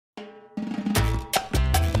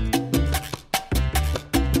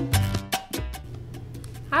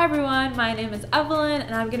Hi everyone, my name is Evelyn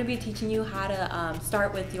and I'm going to be teaching you how to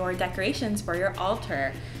start with your decorations for your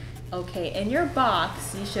altar. Okay, in your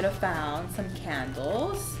box you should have found some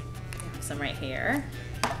candles, I have some right here,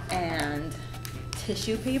 and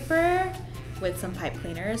tissue paper with some pipe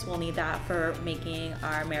cleaners. We'll need that for making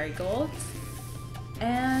our marigolds,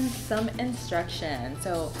 and some instructions.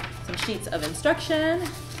 So some sheets of instruction,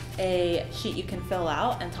 a sheet you can fill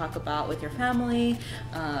out and talk about with your family,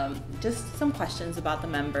 just some questions about the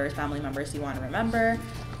family members you want to remember,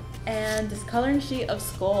 and this coloring sheet of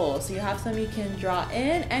skulls. So you have some you can draw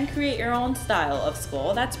in and create your own style of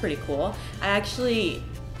skull. That's pretty cool. I actually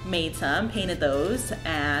made some, painted those,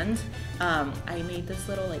 and I made this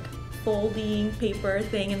little like folding paper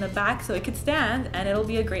thing in the back so it could stand, and it'll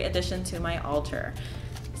be a great addition to my altar.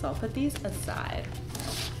 So I'll put these aside.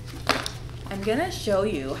 I'm gonna show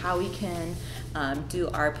you how we can do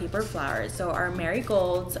our paper flowers. So our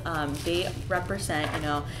marigolds, they represent,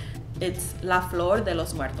 it's la flor de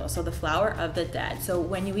los muertos, so the flower of the dead. So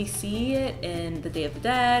when we see it in the Day of the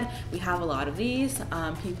Dead, we have a lot of these.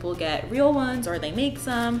 People get real ones or they make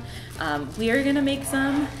some. We are gonna make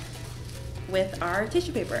some with our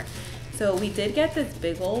tissue paper. So we did get this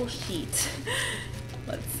big old sheet.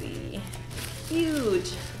 Let's see,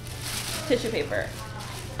 huge tissue paper.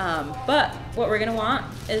 But what we're gonna want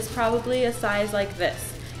is probably a size like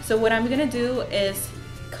this. So what I'm gonna do is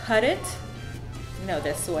cut it,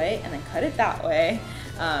 this way, and then cut it that way,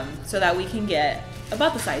 so that we can get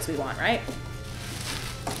about the size we want, right?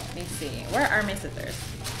 Let me see, where are my scissors?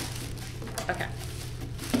 Okay,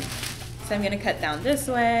 so I'm gonna cut down this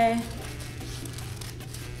way.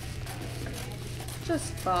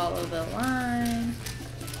 Just follow the line.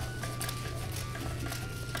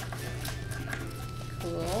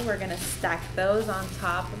 Cool. We're gonna stack those on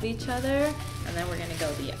top of each other, and then we're gonna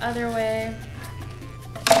go the other way.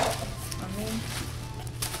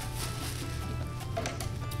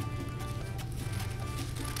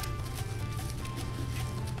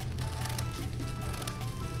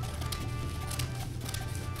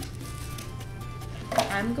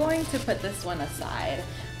 I'm going to put this one aside.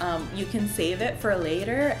 You can save it for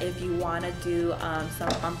later if you want to do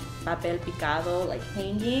some papel picado, like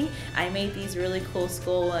hanging. I made these really cool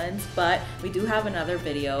skull ones, but we do have another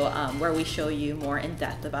video where we show you more in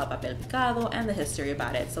depth about papel picado and the history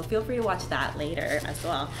about it. So feel free to watch that later as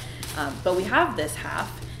well. But we have this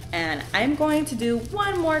half, and I'm going to do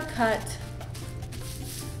one more cut,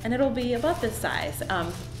 and it'll be about this size.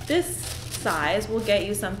 This size will get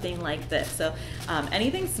you something like this. So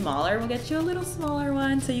anything smaller will get you a little smaller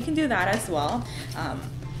one, so you can do that as well.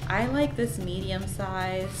 I like this medium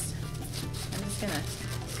size. I'm just gonna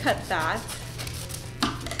cut that,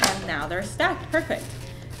 and now they're stacked, perfect.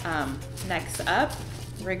 Next up,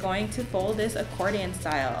 we're going to fold this accordion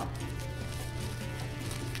style.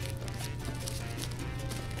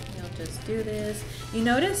 You'll just do this. You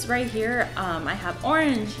notice right here, I have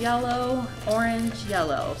orange, yellow, orange,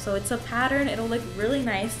 yellow. So it's a pattern. It'll look really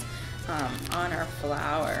nice on our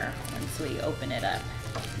flower once we open it up.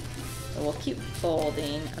 So we'll keep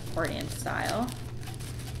folding accordion style.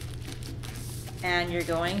 And you're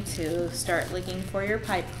going to start looking for your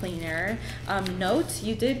pipe cleaner. Note,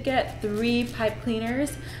 you did get 3 pipe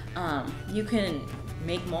cleaners. You can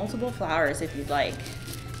make multiple flowers if you'd like.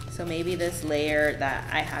 So maybe this layer that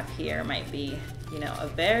I have here might be, a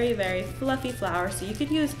very, very fluffy flower. So you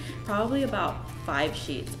could use probably about 5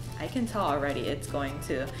 sheets. I can tell already it's going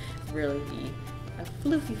to really be a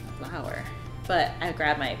fluffy flower. But I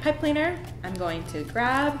grabbed my pipe cleaner. I'm going to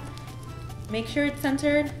grab, make sure it's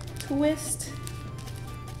centered, twist,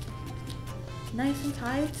 nice and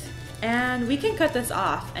tight. And we can cut this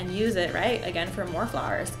off and use it, right, again for more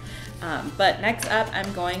flowers. But next up,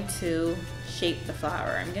 I'm going to shape the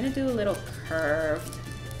flower. I'm gonna do a little curved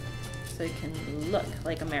so it can look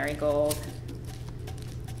like a marigold.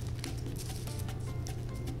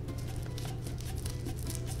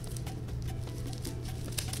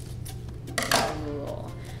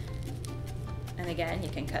 Cool. And again, you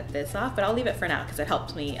can cut this off, but I'll leave it for now because it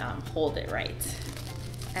helps me hold it right.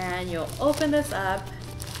 And you'll open this up.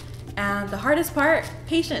 And the hardest part,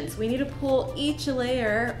 patience. We need to pull each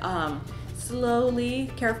layer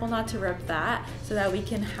slowly, careful not to rip that, so that we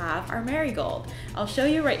can have our marigold. I'll show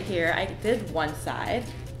you right here. I did one side.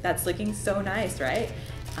 That's looking so nice, right?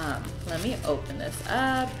 Let me open this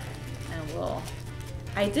up, and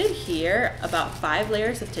I did here about 5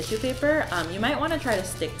 layers of tissue paper. You might want to try to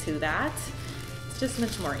stick to that. It's just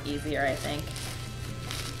much more easier, I think.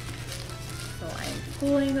 So I'm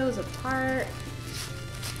pulling those apart.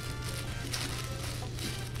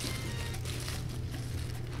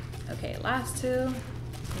 Okay, last 2.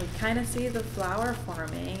 We kind of see the flower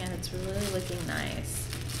forming and it's really looking nice.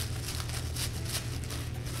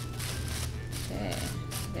 Okay,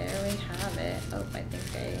 there we have it. Oh, I think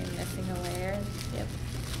I'm missing a layer. Yep.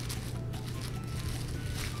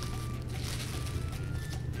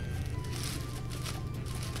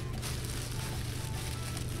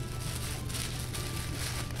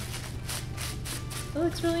 It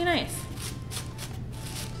looks really nice.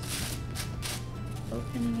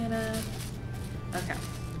 Opening it up. Okay.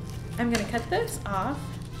 I'm gonna cut this off.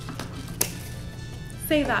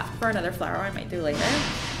 Save that for another flower I might do later.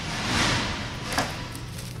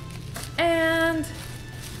 And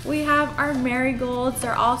we have our marigolds.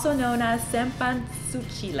 They're also known as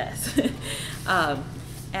cempasúchiles.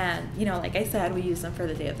 And you know, like I said, we use them for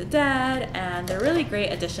the Day of the Dead, and they're really great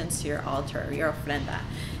additions to your altar, your ofrenda.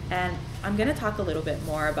 And I'm gonna talk a little bit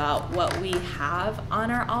more about what we have on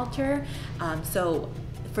our altar. So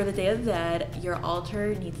for the Day of the Dead, your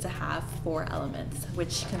altar needs to have 4 elements,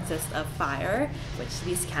 which consist of fire, which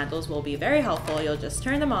these candles will be very helpful. You'll just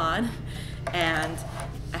turn them on, and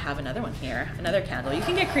I have another one here, another candle. You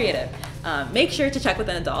can get creative. Make sure to check with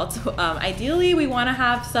an adult. Ideally, we want to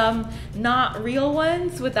have some not real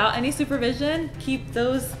ones without any supervision. Keep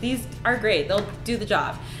those, these are great, they'll do the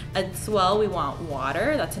job. As well, we want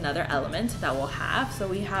water, that's another element that we'll have. So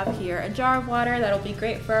we have here a jar of water that'll be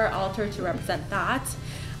great for our altar to represent that.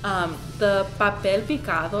 The papel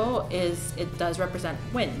picado it does represent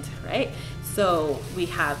wind, right? So we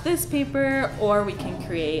have this paper, or we can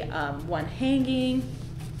create one hanging.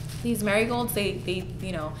 These marigolds,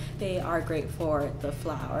 they are great for the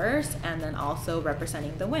flowers and then also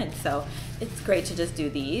representing the wind. So it's great to just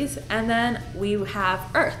do these. And then we have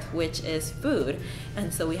earth, which is food.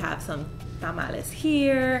 And so we have some tamales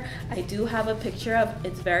here. I do have a picture of,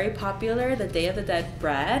 it's very popular, the Day of the Dead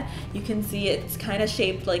bread. You can see it's kind of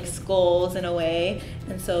shaped like skulls in a way.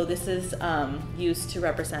 And so this is used to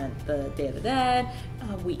represent the Day of the Dead.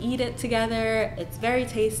 We eat it together. It's very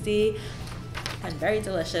tasty and very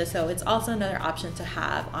delicious. So it's also another option to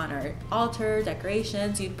have on our altar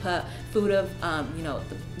decorations. You'd put food of,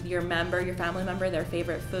 your family member, their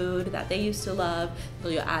favorite food that they used to love. So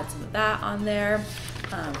you'll add some of that on there.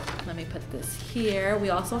 Let me put this here. We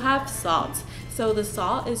also have salt. So the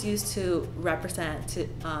salt is used to represent, to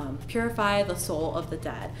purify the soul of the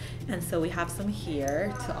dead. And so we have some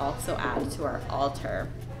here to also add to our altar.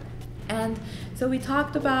 And so we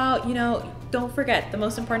talked about, don't forget the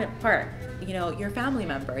most important part, your family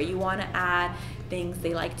member. You want to add things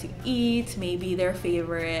they like to eat, maybe their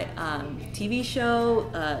favorite TV show,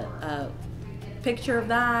 a picture of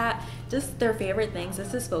that, just their favorite things.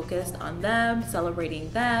 This is focused on them,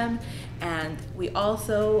 celebrating them. And we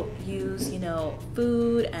also use,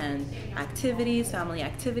 food and activities, family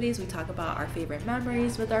activities. We talk about our favorite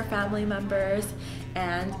memories with our family members.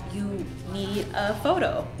 And you need a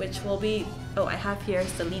photo, which will be, I have here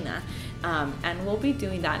Selena. And we'll be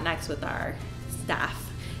doing that next with our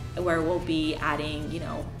staff, where we'll be adding,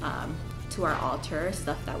 to our altar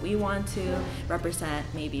stuff that we want to represent,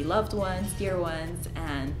 maybe loved ones, dear ones,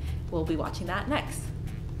 and we'll be watching that next.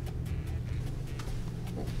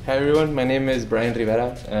 Hi everyone, my name is Brian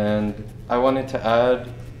Rivera, and I wanted to add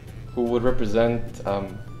who would represent,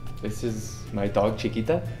 this is my dog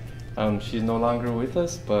Chiquita. She's no longer with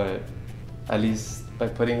us, but at least by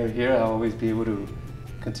putting her here, I'll always be able to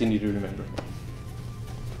continue to remember.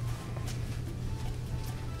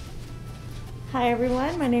 Hi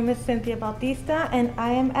everyone, my name is Cynthia Bautista, and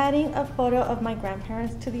I am adding a photo of my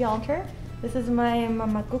grandparents to the altar. This is my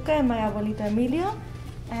Mama Cuca and my Abuelita Emilio,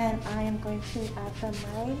 and I am going to add them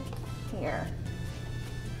right here.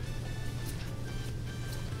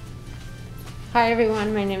 Hi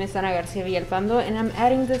everyone, my name is Ana Garcia Villalpando, and I'm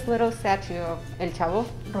adding this little statue of El Chavo,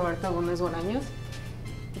 Roberto Gomez Bolaños,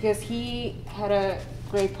 because he had a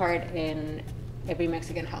great part in every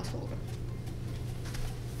Mexican household.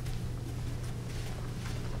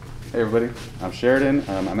 Hey everybody, I'm Sheridan.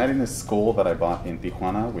 I'm adding this skull that I bought in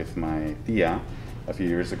Tijuana with my tia a few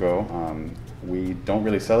years ago. We don't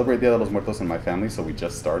really celebrate Dia de los Muertos in my family, so we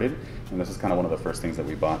just started, and this is kind of one of the first things that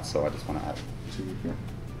we bought, so I just want to add it to you here.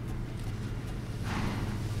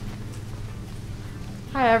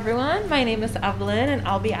 Hi everyone, my name is Evelyn, and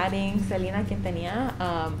I'll be adding Selena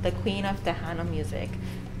Quintanilla, the queen of Tejano music,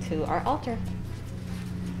 to our altar.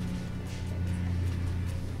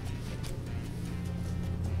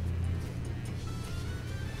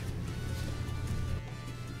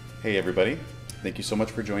 Hey everybody, thank you so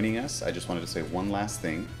much for joining us. I just wanted to say one last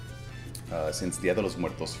thing. Since Dia de los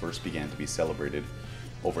Muertos first began to be celebrated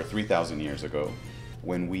over 3,000 years ago,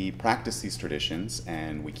 When we practice these traditions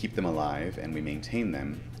and we keep them alive and we maintain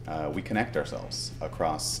them, we connect ourselves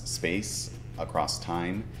across space, across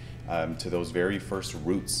time, to those very first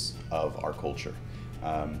roots of our culture.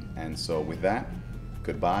 And so with that,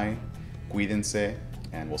 goodbye, cuídense,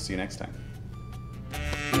 and we'll see you next time.